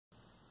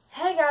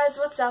guys,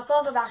 what's up?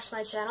 Welcome back to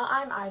my channel.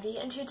 I'm Ivy,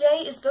 and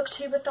today is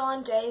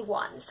Booktubeathon Day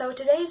 1. So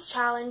today's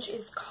challenge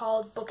is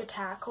called Book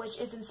Attack, which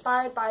is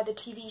inspired by the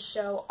TV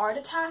show Art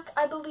Attack,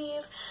 I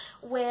believe,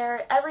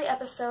 where every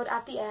episode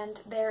at the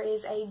end there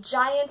is a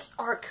giant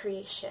art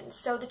creation.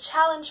 So the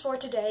challenge for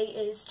today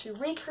is to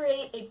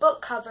recreate a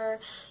book cover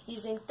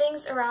using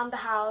things around the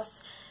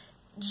house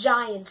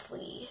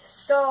giantly.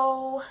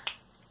 So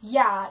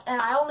yeah,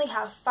 and I only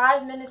have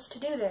 5 minutes to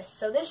do this,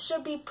 so this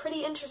should be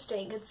pretty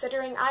interesting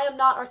considering I am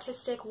not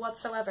artistic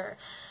whatsoever.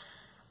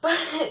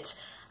 But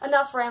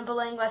enough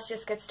rambling, let's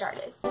just get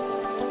started.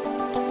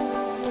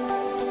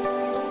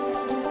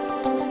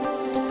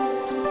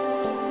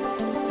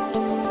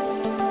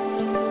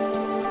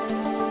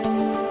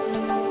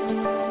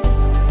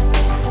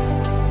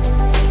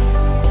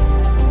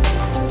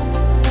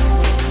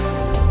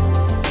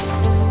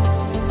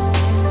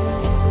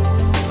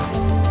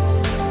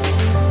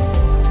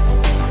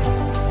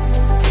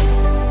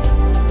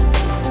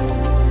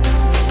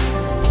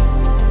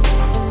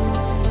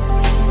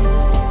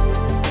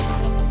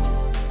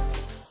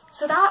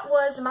 So that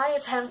was my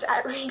attempt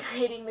at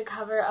recreating the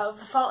cover of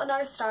The Fault in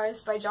Our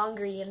Stars by John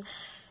Green.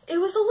 It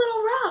was a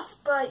little rough,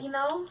 but you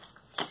know,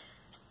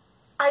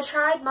 I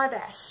tried my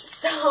best.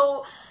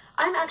 So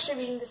I'm actually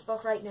reading this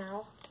book right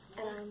now,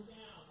 and I'm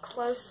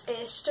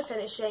close-ish to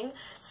finishing.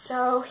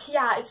 So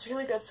yeah, it's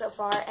really good so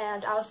far,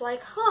 and I was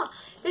like,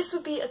 this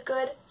would be a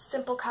good,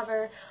 simple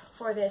cover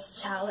for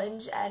this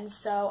challenge, and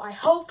so I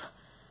hope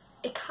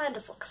it kind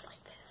of looks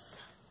like this.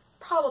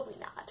 Probably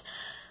not.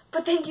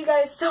 But thank you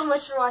guys so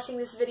much for watching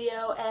this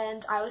video,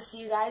 and I will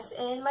see you guys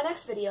in my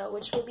next video,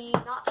 which will be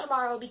not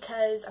tomorrow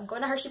because I'm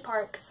going to Hershey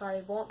Park, so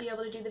I won't be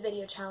able to do the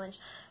video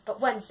challenge,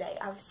 but Wednesday.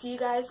 I will see you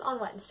guys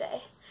on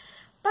Wednesday.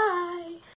 Bye!